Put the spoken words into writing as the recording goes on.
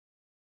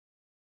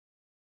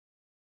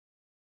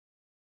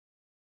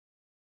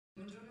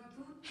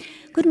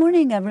Good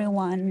morning,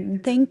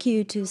 everyone. Thank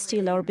you to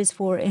SteelOrbis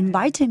for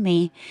inviting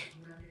me,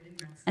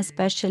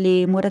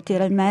 especially Murat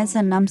Elmez.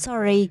 And I'm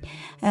sorry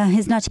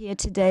he's not here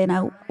today, and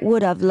I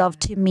would have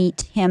loved to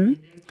meet him.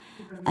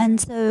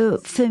 And so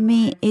for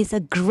me, it's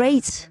a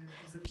great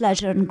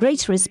pleasure and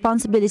great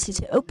responsibility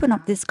to open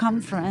up this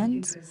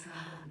conference,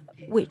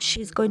 which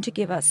is going to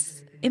give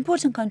us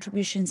important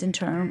contributions in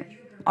terms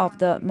of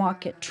the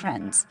market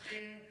trends.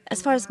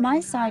 As far as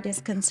my side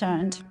is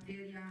concerned,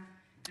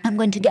 I'm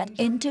going to get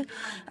into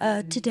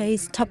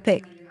today's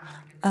topic,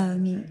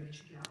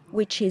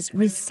 which is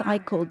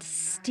recycled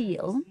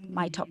steel,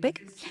 my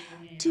topic,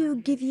 to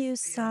give you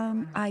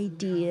some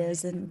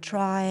ideas and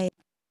try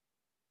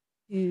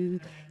to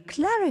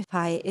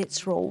clarify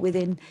its role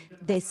within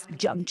this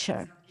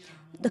juncture.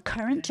 The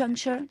current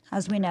juncture,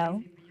 as we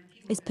know,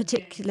 is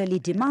particularly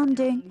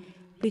demanding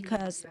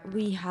because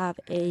we have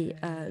a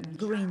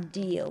Green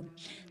Deal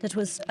that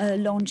was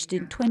launched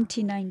in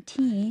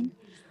 2019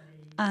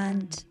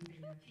 and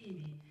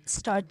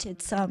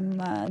started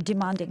some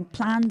demanding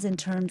plans in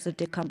terms of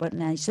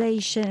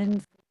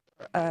decarbonization,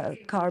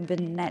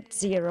 carbon net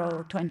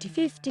zero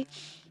 2050,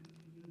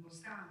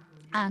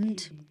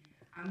 and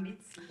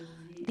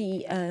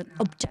the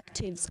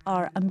objectives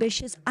are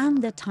ambitious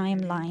and the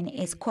timeline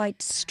is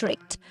quite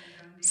strict.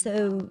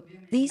 So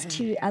these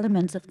two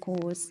elements, of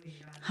course,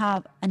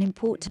 have an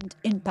important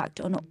impact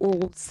on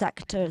all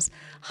sectors,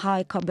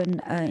 high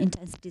carbon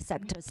intensity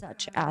sectors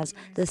such as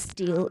the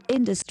steel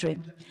industry.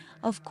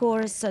 Of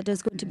course,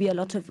 there's going to be a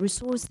lot of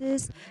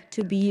resources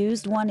to be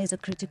used. One is a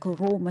Critical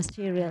Raw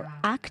Material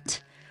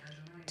Act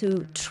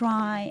to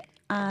try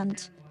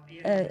and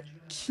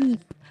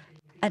keep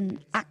an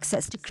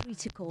access to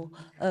critical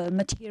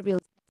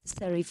materials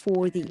necessary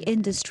for the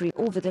industry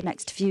over the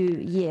next few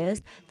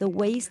years. The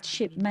waste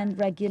shipment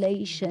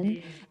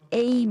regulation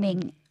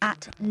aiming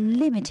at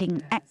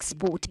limiting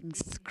exporting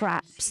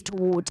scraps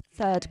toward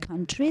third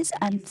countries,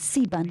 and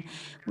CBAM,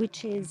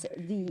 which is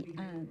the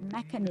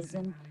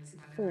mechanism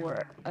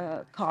for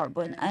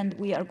carbon, and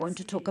we are going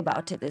to talk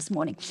about it this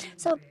morning.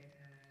 So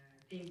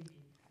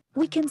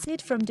we can see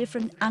it from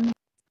different angles.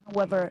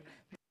 However,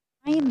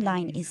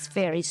 timeline is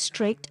very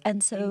strict,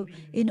 and so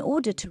in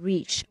order to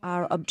reach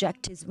our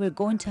objectives, we're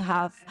going to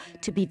have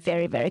to be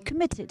very, very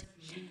committed.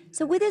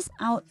 So with this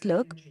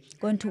outlook,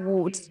 going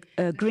towards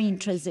a green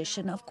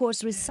transition, of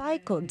course,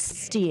 recycled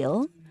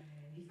steel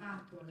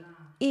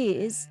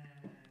is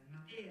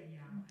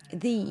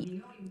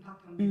the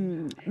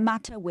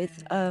matter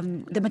with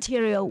the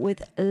material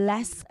with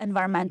less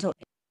environmental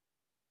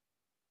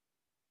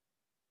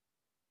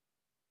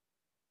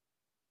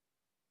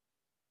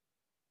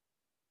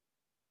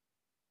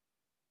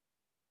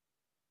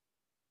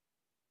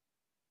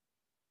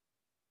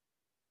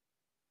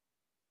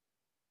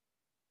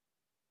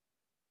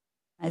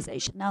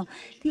organization. Now,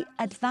 the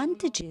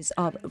advantages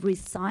of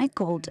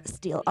recycled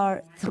steel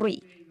are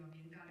three.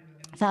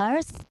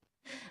 First,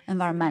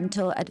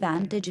 environmental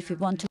advantage. If you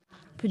want to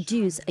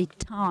produce a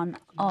ton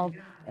of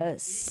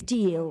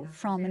steel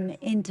from an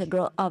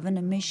integral oven,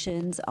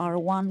 emissions are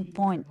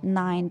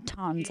 1.9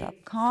 tons of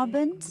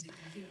carbons.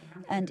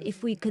 And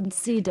if we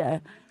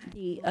consider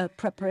the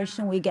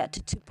preparation, we get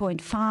to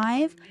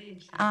 2.5.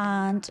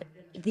 And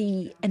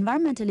the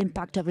environmental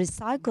impact of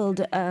recycled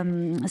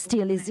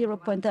steel is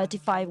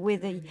 0.35,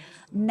 with a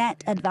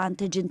net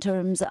advantage in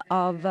terms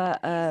of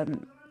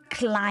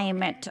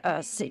climate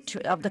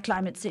of the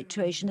climate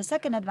situation. The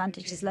second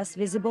advantage is less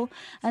visible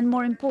and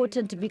more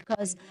important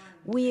because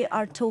we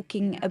are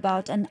talking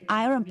about an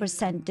iron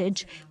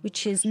percentage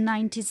which is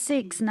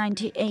 96,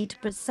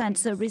 98%.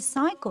 So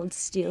recycled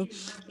steel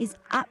is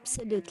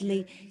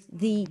absolutely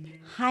the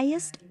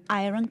highest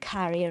iron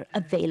carrier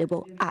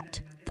available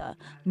at the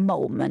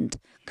moment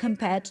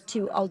compared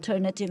to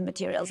alternative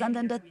materials. And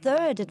then the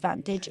third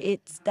advantage is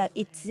that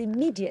it's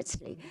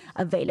immediately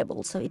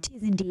available. So it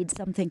is indeed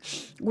something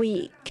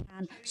we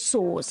can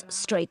source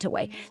straight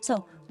away.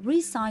 So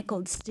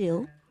recycled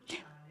steel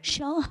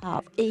shall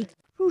have a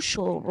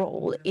crucial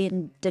role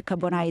in the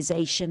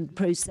decarbonization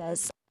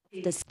process of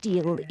the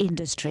steel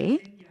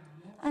industry.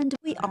 And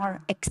we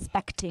are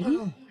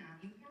expecting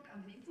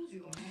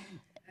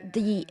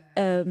the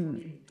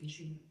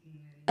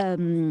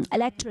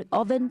electric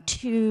oven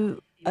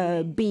to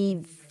be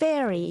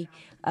very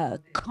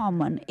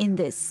common in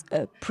this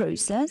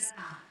process.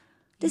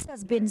 This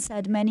has been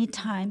said many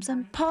times,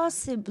 and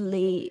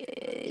possibly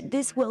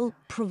this will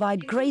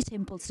provide great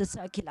impulse to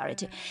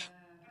circularity,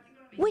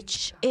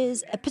 which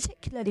is a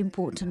particularly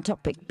important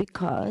topic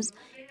because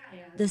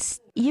the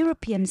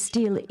European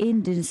steel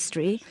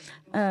industry,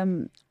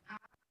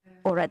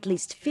 or at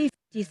least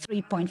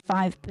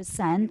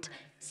 53.5%,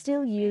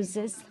 still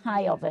uses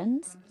high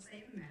ovens,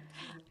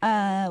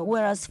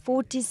 whereas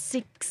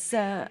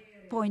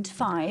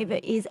 46.5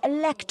 is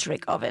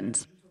electric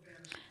ovens.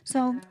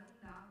 So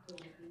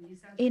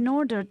in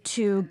order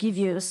to give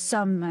you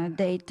some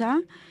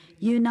data,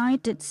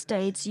 United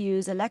States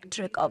use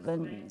electric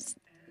ovens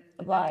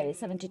by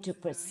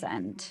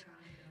 72%.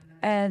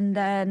 And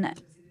then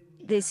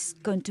this is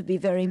going to be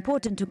very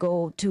important to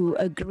go to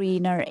a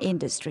greener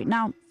industry.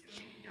 Now,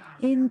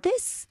 In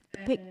this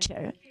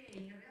picture,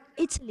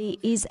 Italy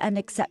is an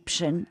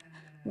exception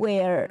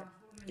where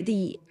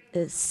the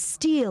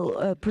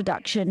steel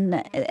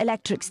production,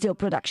 electric steel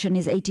production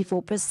is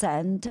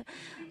 84%,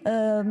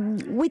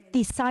 with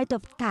the site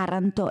of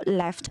Taranto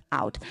left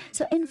out.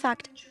 So in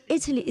fact,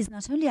 Italy is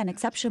not only an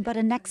exception, but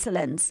an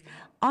excellence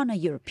on a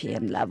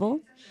European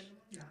level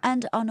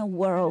and on a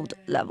world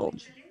level.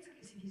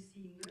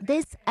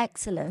 This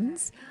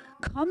excellence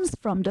comes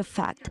from the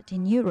fact that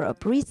in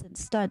Europe, recent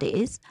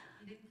studies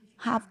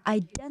have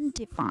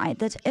identified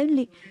that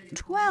only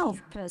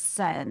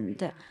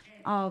 12%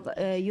 of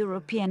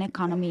European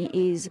economy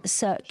is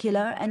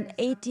circular and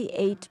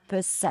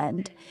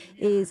 88%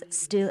 is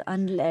still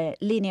on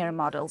linear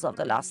models of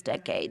the last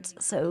decades.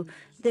 So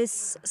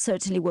this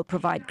certainly will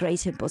provide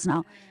great impulse.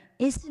 Now,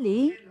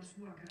 Italy,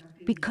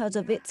 because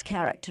of its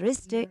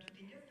characteristic,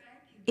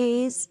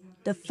 is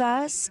the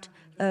first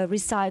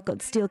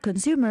recycled steel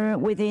consumer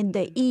within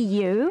the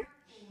EU,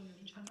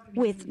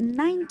 with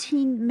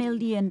 19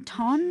 million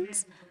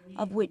tons,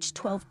 of which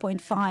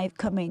 12.5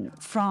 coming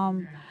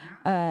from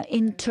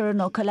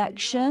internal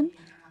collection,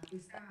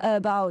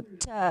 about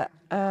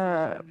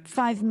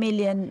 5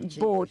 million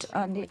bought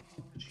on the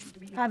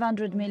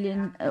 500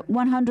 million,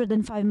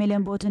 105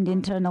 million bought in the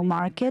internal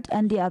market,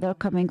 and the other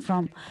coming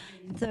from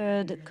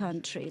third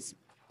countries.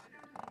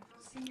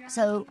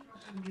 So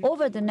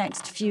over the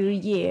next few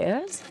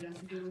years,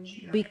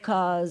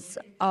 because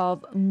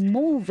of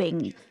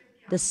moving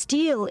the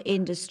steel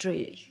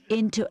industry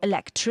into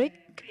electric,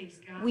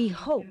 we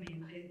hope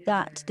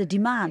that the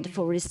demand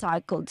for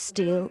recycled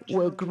steel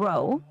will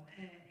grow.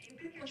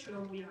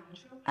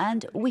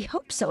 And we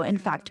hope so, in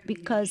fact,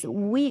 because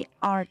we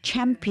are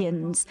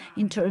champions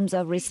in terms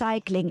of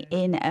recycling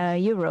in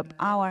Europe.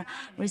 Our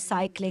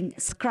recycling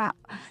scrap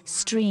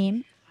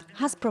stream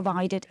has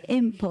provided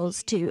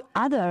impulse to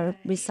other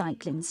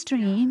recycling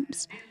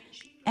streams,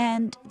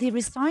 and the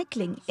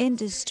recycling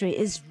industry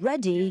is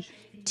ready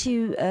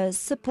to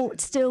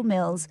support steel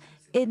mills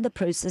in the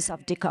process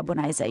of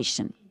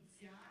decarbonization.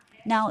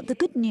 Now, the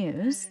good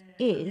news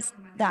is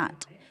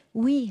that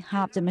we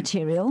have the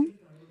material,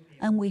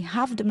 and we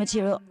have the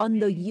material on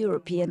the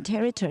European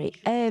territory.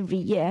 Every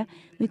year,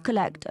 we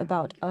collect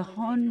about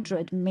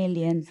 100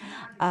 million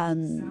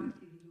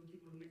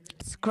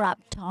scrap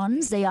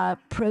tons. They are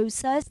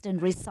processed and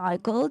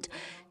recycled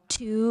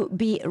to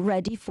be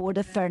ready for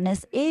the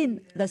furnace in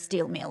the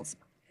steel mills.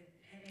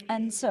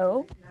 And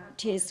so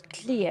it is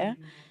clear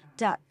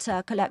that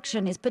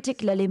collection is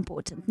particularly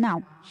important.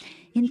 Now,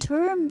 in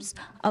terms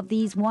of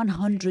these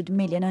 100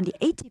 million, only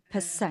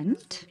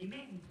 80%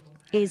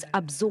 is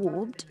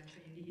absorbed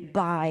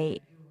by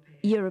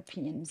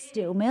European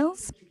steel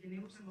mills,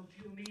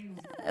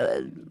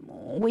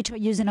 which are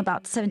using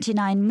about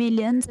 79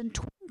 million, and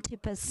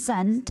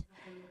 20%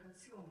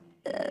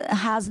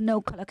 has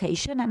no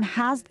collocation and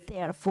has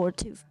therefore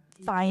to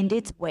find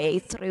its way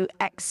through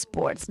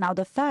exports. Now,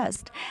 the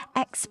first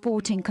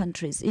exporting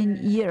countries in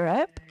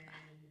Europe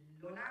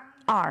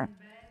are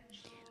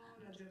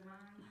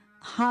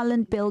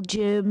Holland,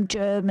 Belgium,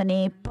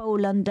 Germany,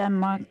 Poland,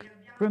 Denmark,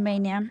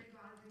 Romania,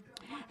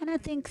 and I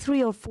think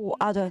 3 or 4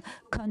 other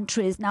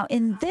countries. Now,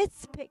 in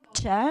this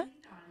picture,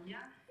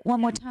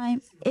 one more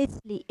time,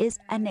 Italy is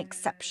an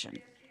exception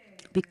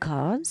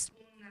because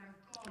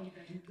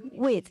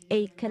with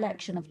a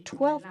collection of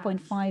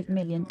 12.5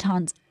 million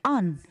tons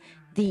on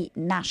the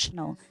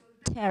national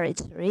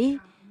territory,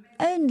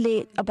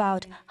 only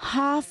about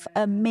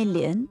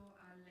 500,000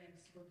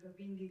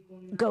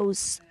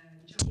 goes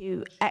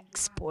to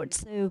export.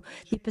 So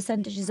the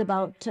percentage is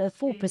about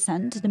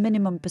 4%, the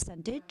minimum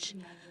percentage,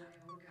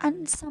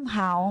 and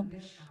somehow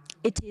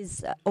it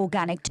is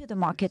organic to the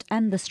market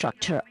and the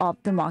structure of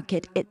the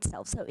market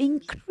itself. So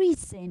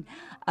increasing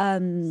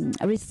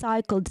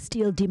recycled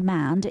steel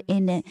demand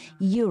in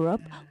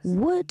Europe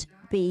would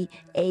be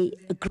a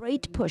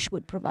great push,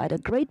 would provide a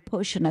great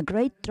push and a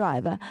great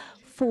driver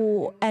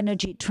for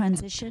energy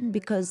transition,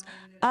 because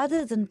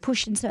other than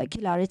pushing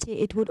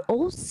circularity, it would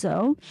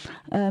also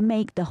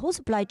make the whole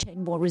supply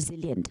chain more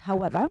resilient.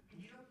 However,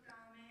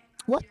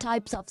 what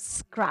types of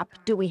scrap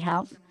do we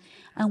have,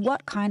 and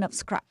what kind of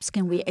scraps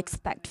can we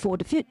expect for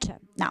the future?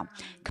 Now,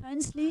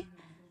 currently,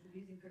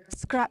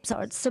 scraps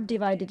are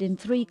subdivided in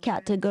 3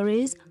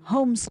 categories: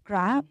 home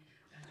scrap,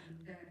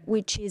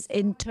 which is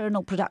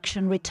internal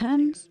production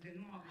returns;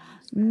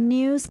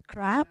 new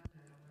scrap,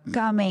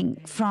 coming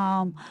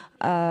from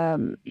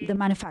the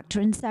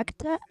manufacturing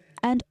sector;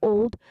 and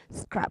old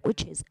scrap,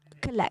 which is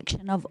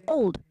collection of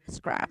old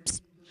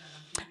scraps,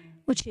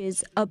 which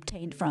is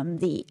obtained from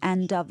the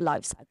end of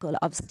life cycle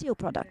of steel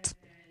products.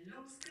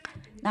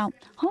 Now,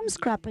 home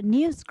scrap and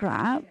new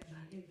scrap,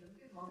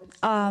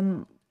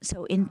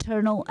 so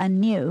internal and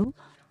new,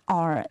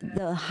 are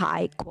the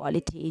high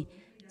quality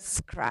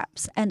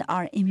scraps and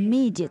are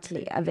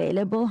immediately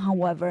available.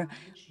 However,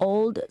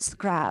 old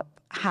scrap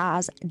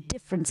has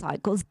different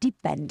cycles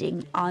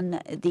depending on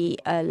the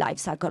life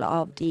cycle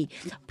of the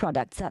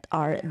products that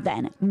are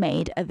then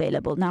made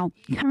available. Now,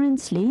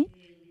 currently,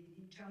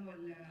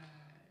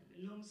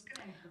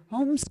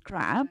 home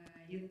scrap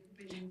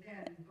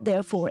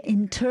Therefore,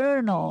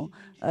 internal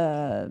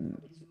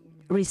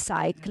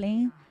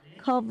recycling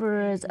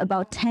covers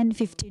about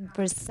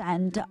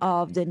 10-15%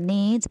 of the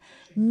needs,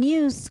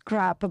 new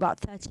scrap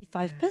about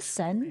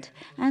 35%,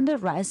 and the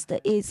rest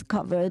is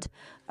covered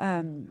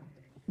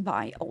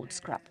by old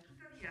scrap.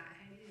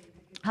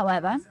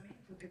 However,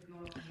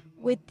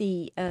 with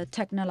the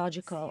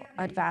technological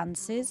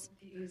advances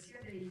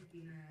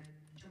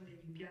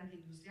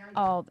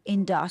of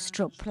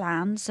industrial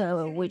plants,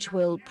 which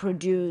will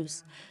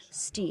produce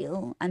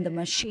steel, and the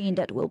machine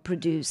that will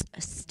produce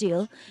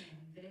steel,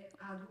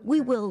 we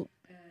will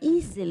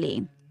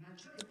easily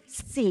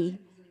see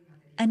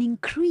an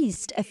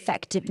increased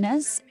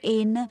effectiveness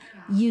in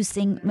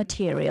using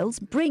materials,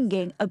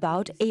 bringing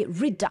about a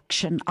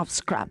reduction of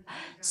scrap.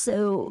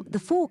 So the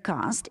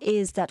forecast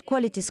is that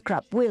quality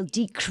scrap will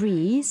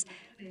decrease,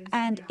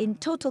 and in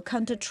total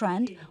counter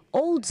trend,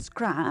 old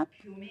scrap,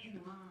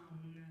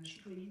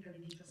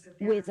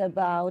 with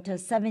about a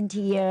 70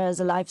 years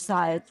life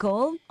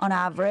cycle on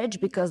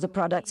average, because the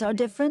products are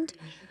different,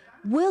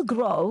 will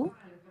grow.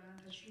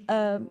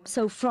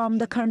 So from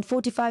the current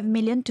 45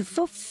 million to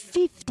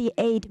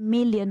 58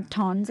 million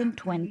tons in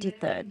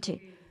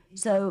 2030.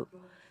 So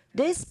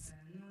this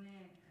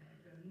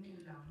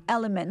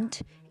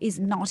element is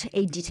not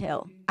a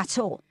detail at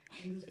all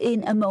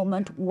in a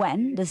moment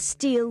when the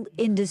steel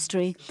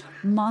industry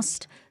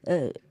must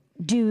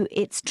do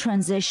its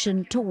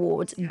transition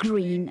towards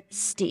green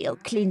steel,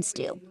 clean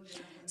steel.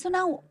 So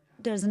now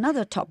there's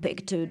another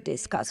topic to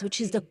discuss,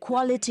 which is the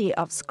quality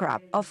of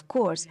scrap. Of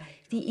course,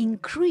 the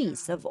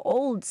increase of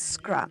old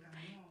scrap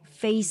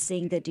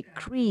facing the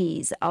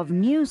decrease of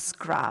new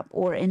scrap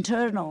or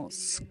internal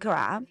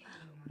scrap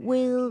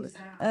will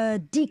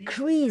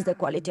decrease the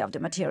quality of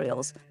the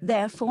materials.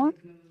 Therefore,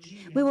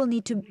 we will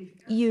need to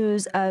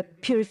use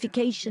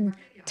purification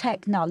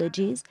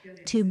technologies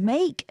to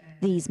make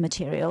these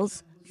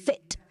materials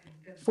fit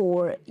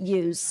for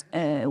use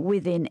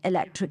within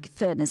electric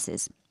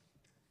furnaces.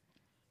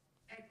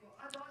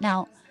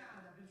 Now,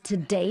 to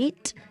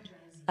date,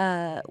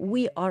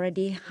 we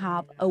already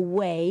have a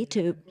way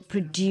to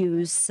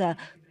produce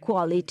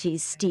quality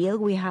steel.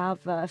 We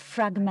have a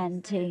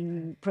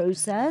fragmenting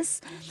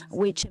process,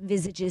 which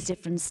envisages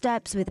different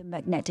steps with a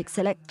magnetic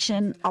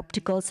selection,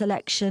 optical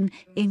selection,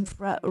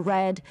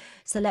 infrared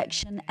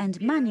selection,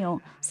 and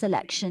manual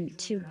selection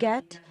to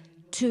get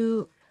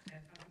to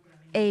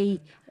a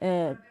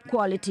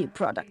quality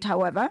product.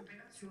 However,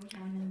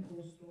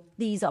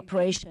 these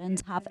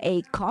operations have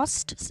a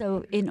cost,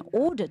 so in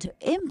order to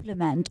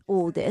implement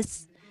all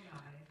this,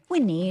 we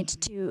need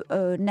to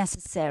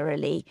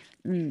necessarily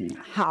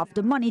have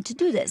the money to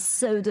do this.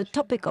 So the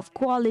topic of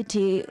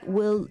quality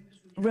will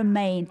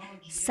remain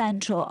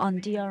central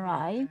on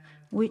DRI,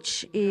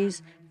 which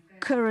is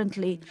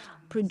currently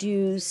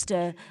produced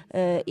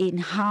in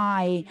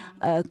high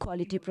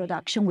quality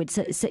production with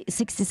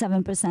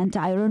 67%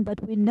 iron,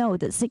 but we know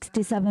that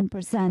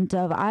 67%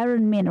 of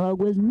iron mineral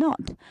will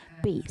not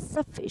be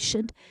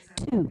sufficient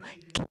to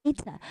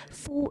cater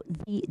for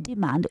the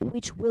demand,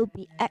 which will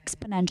be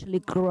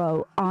exponentially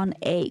grow on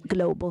a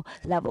global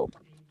level.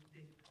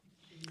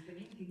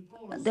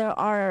 There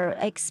are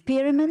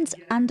experiments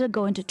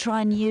undergoing to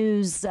try and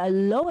use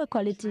lower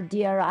quality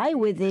DRI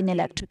within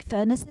electric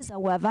furnaces.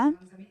 However,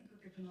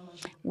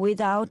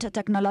 without a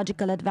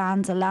technological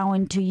advance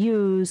allowing to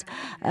use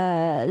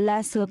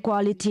lesser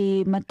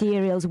quality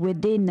materials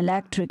within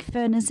electric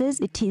furnaces,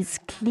 it is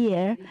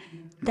clear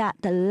that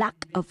the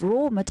lack of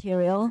raw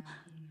material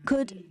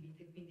could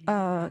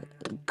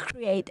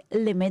create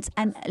limits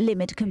and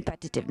limit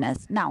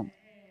competitiveness. Now,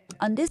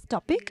 on this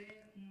topic,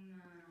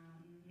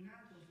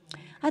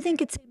 I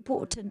think it's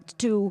important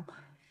to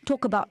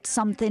talk about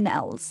something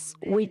else,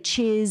 which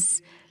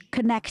is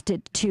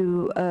connected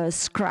to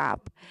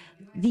scrap.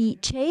 The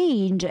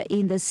change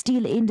in the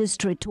steel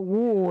industry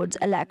towards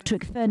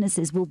electric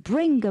furnaces will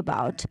bring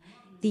about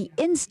the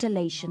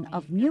installation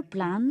of new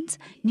plants,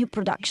 new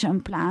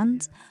production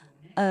plants,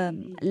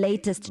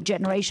 latest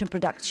generation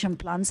production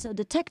plants. So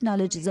the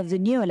technologies of the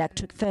new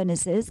electric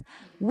furnaces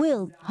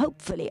will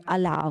hopefully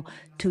allow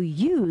to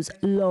use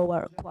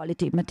lower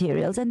quality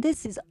materials. And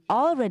this is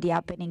already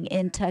happening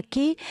in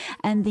Turkey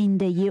and in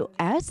the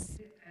US.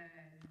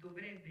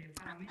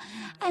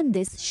 And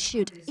this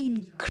should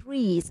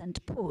increase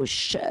and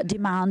push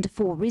demand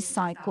for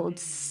recycled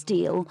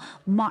steel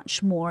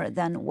much more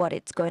than what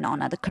it's going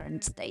on at the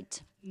current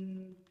state.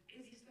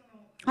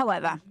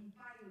 However,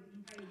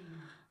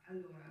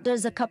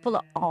 there's a couple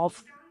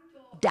of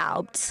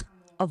doubts,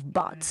 of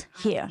buts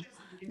here.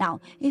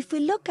 Now, if we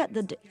look at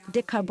the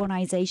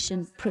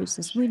decarbonization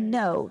process, we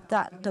know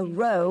that the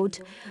road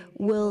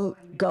will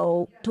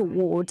go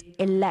towards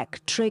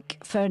electric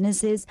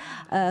furnaces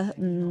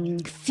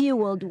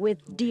fueled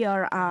with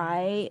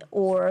DRI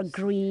or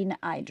green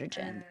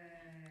hydrogen,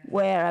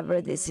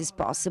 wherever this is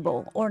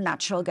possible, or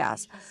natural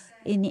gas.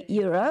 In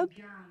Europe,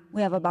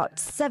 we have about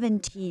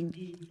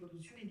 17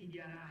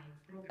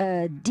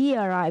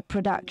 DRI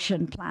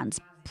production plants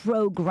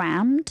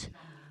programmed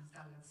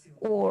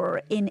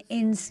or in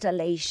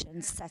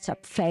installation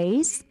setup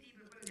phase.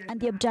 And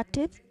the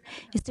objective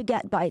is to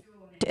get to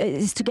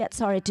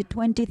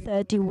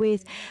 2030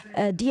 with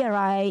a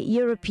DRI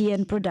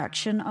European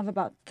production of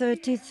about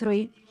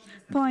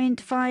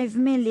 33.5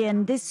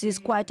 million. This is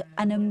quite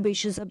an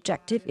ambitious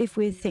objective if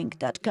we think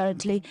that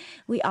currently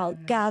we are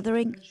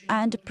gathering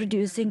and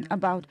producing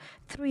about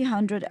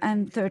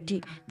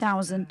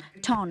 330,000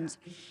 tons.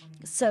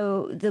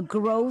 So the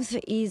growth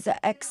is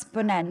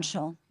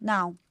exponential.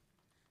 Now,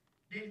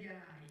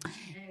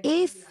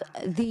 if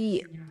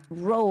the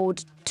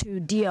road to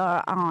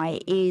DRI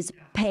is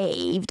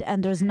paved,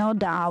 and there's no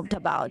doubt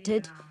about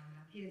it,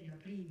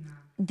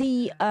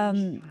 the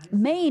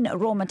main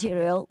raw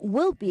material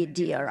will be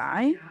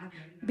DRI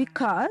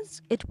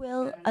because it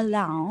will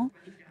allow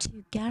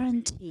to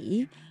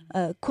guarantee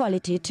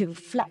quality to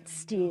flat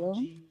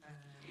steel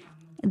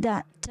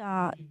that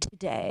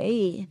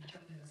today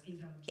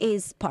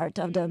is part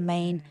of the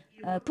main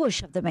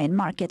push of the main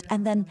market.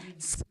 And then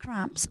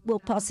scraps will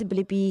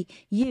possibly be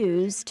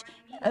used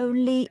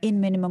only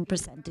in minimum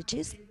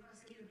percentages.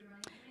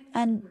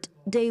 And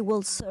they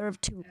will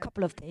serve to a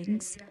couple of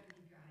things: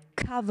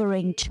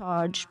 covering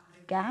charge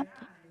gap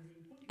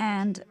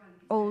and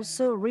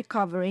also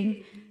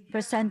recovering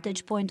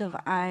percentage point of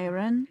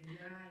iron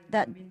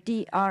that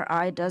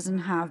DRI doesn't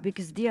have,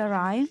 because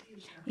DRI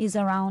is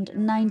around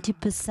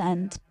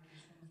 90%.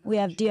 We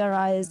have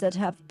DRIs that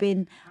have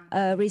been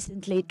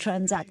recently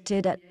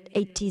transacted at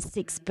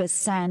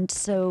 86%,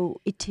 so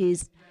it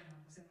is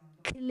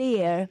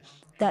clear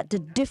that the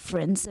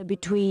difference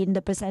between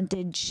the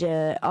percentage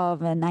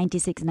of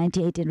 96,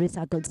 98 in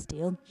recycled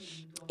steel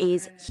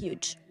is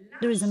huge.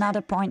 There is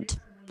another point.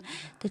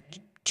 The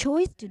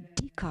choice to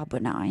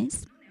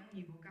decarbonize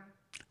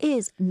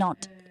is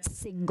not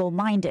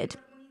single-minded.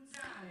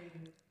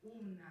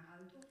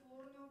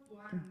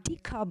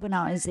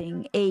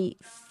 Decarbonizing a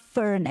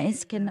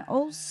furnace can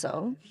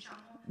also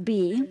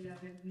be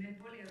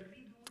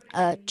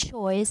a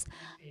choice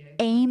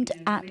aimed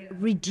at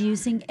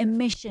reducing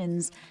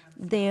emissions,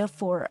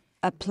 therefore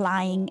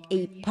applying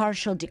a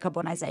partial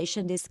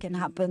decarbonization. This can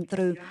happen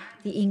through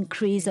the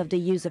increase of the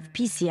use of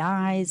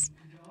PCIs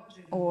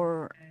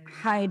or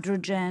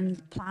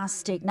hydrogen,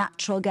 plastic,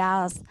 natural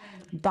gas,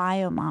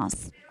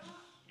 biomass.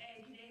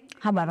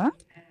 However,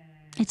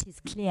 it is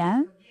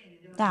clear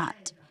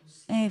that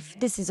if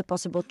this is a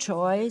possible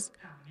choice,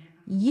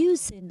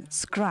 using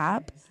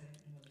scrap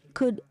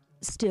could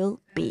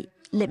still be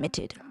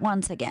limited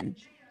once again.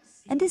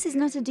 And this is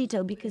not a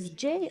detail because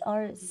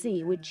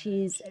JRC, which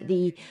is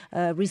the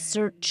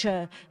research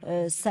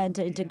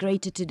center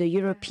integrated to the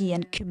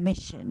European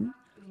Commission,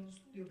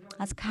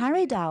 has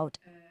carried out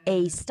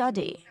a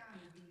study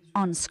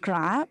on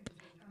scrap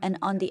and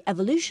on the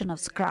evolution of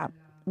scrap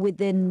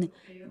within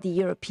the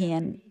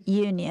European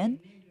Union,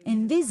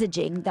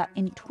 envisaging that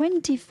in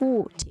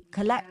 2040,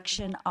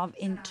 collection of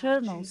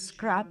internal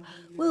scrap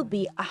will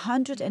be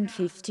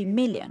 150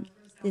 million.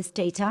 This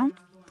data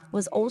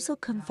was also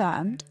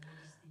confirmed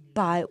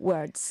by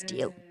World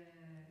Steel.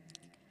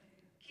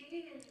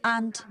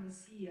 And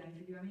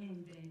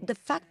the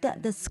fact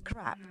that the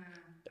scrap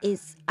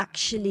is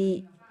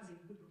actually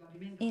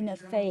in a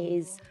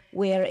phase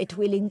where it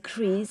will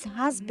increase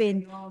has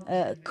been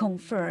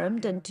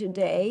confirmed, and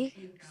today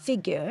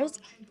figures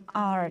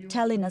are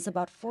telling us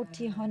about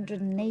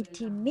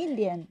 480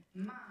 million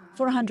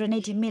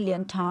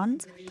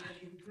tons.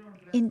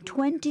 In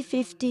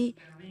 2050,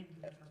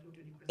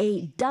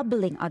 a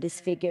doubling of this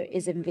figure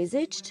is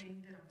envisaged.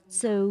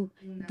 So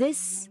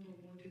this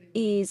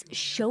is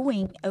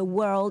showing a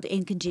world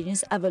in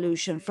continuous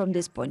evolution from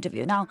this point of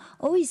view. Now,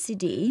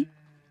 OECD,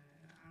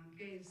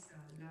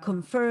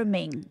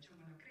 confirming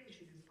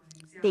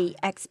the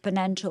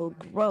exponential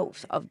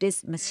growth of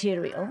this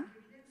material,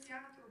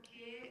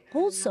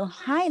 also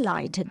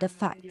highlighted the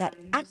fact that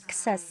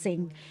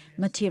accessing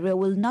material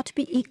will not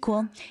be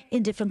equal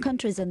in different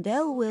countries, and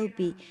there will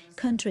be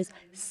countries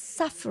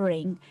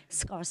suffering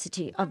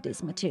scarcity of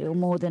this material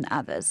more than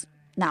others.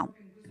 Now,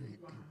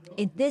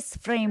 in this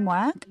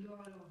framework,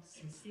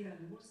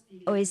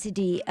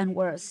 OECD and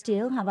World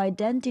Steel have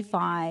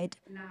identified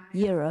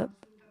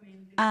Europe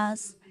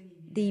as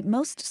the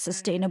most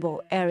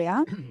sustainable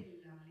area.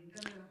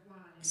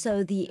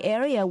 So the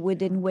area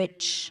within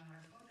which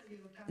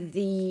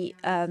the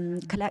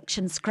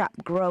collection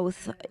scrap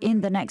growth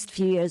in the next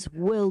few years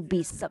will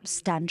be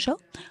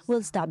substantial,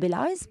 will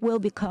stabilize, will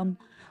become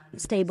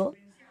stable.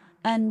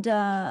 And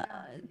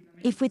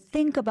if we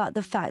think about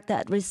the fact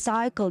that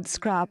recycled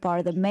scrap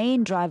are the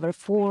main driver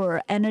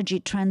for energy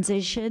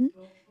transition,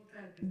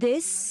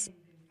 this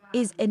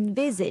is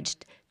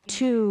envisaged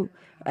to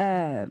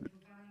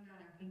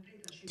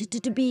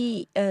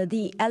be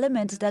the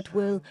element that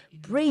will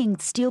bring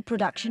steel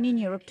production in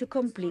Europe to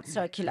complete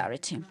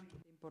circularity.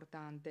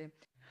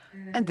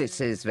 And this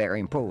is very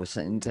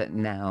important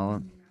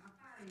now.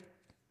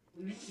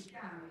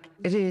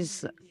 It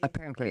is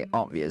apparently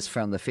obvious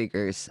from the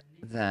figures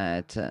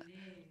that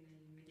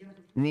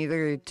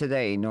neither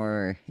today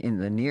nor in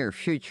the near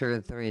future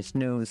there is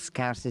no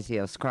scarcity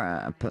of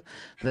scrap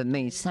that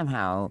may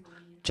somehow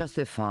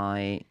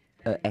justify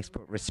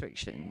export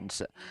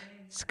restrictions.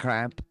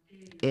 Scrap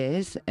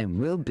is and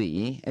will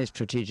be a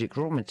strategic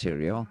raw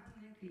material,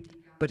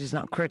 but it's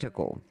not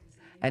critical.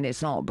 And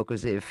it's not,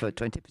 because if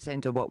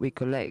 20% of what we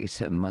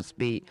collect must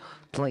be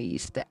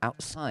placed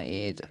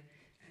outside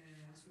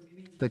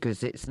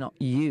because it's not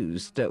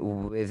used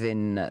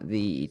within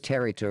the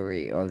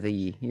territory of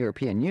the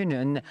European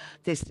Union,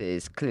 this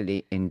is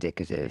clearly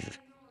indicative.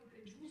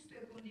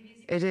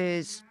 It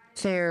is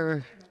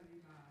fair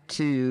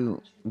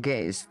to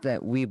guess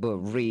that we will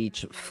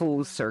reach full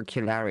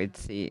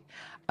circularity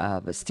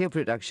of steel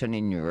production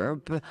in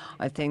Europe.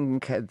 I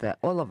think that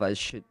all of us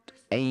should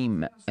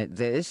aim at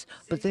this,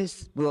 but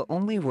this will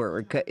only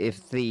work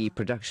if the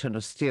production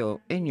of steel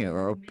in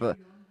Europe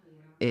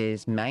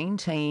is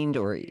maintained,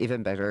 or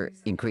even better,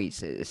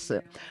 increases.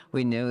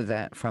 We know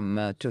that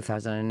from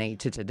 2008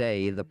 to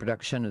today, the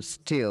production of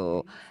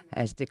steel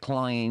has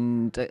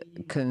declined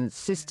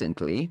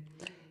consistently.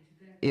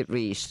 It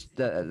reached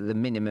the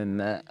minimum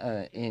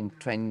in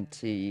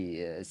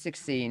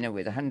 2016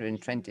 with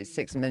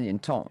 126 million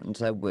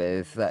tons,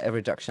 with a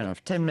reduction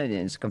of 10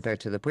 million compared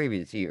to the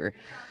previous year,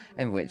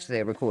 in which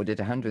they recorded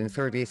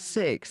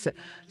 136.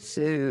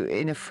 So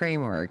in a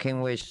framework in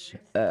which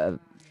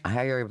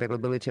higher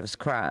availability of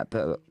scrap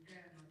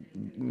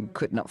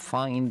could not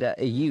find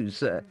a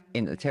use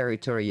in the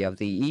territory of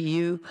the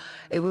EU,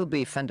 it will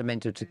be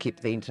fundamental to keep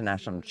the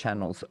international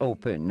channels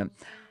open.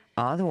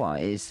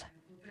 Otherwise,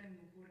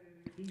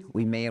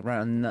 we may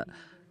run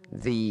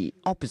the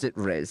opposite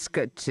risk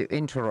to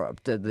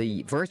interrupt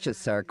the virtuous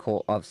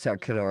circle of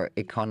circular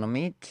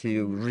economy,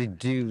 to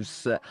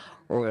reduce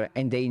or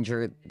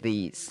endanger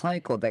the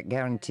cycle that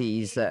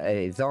guarantees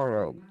a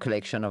thorough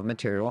collection of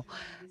material,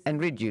 and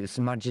reduce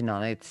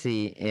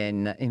marginality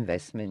in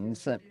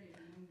investments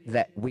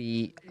that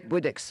we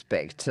would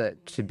expect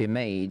to be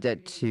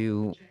made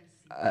to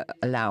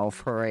allow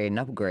for an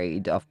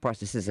upgrade of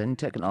processes and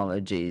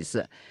technologies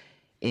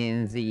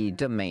in the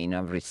domain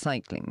of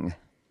recycling.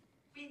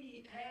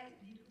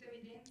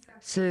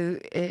 So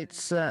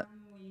it's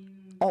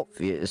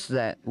obvious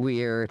that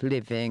we're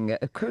living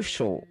a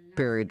crucial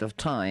period of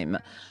time.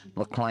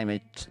 The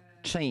climate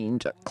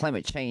change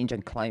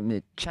and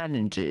climate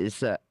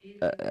challenges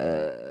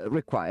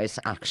requires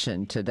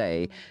action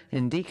today.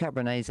 And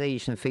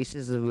decarbonization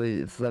faces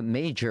with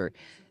major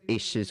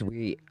issues.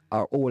 We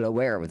are all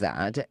aware of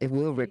that. It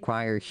will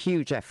require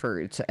huge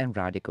efforts and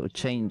radical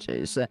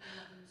changes.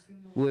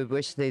 We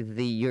wish that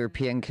the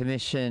European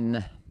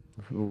Commission,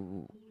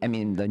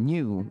 the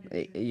new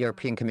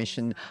European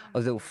Commission,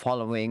 although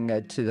following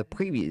up to the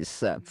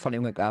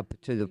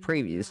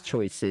previous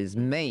choices,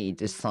 may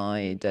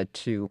decide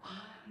to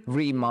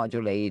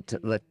remodulate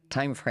the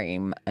time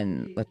frame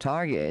and the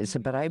targets.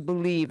 But I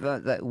believe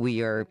that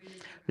we are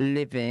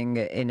living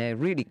in a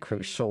really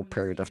crucial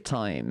period of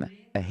time,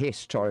 a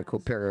historical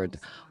period,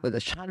 with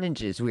the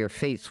challenges we are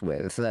faced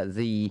with.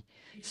 The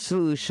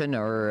solution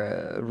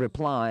or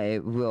reply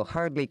will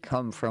hardly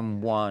come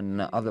from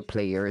one of the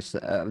players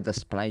of the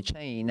supply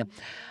chain.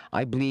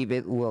 I believe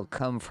it will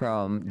come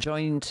from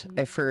joint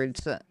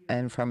efforts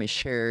and from a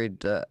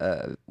shared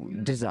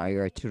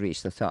desire to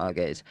reach the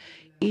target.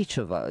 Each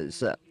of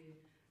us,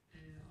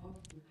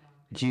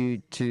 due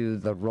to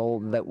the role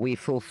that we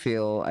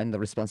fulfill and the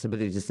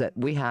responsibilities that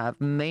we have,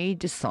 may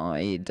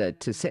decide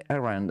to sit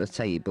around the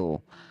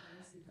table,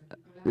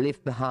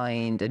 leave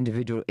behind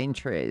individual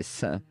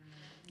interests,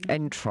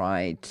 and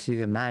try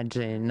to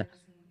imagine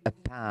a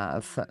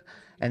path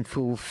and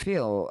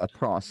fulfill a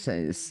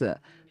process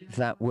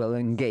that will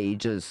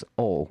engage us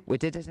all. We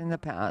did it in the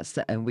past,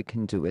 and we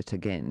can do it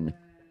again.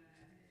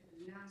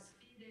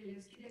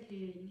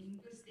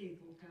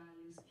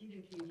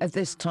 At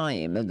this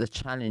time, the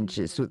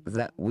challenges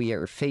that we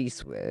are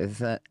faced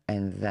with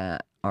and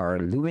that are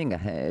looming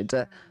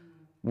ahead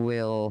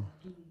will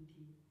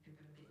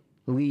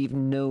leave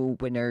no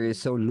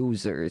winners or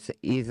losers.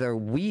 Either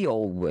we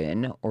all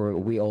win or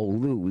we all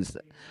lose.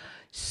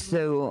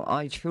 So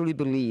I truly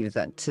believe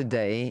that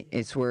today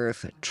it's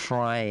worth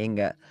trying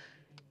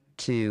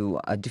to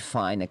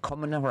define a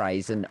common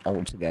horizon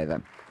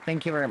altogether.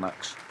 Thank you very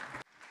much.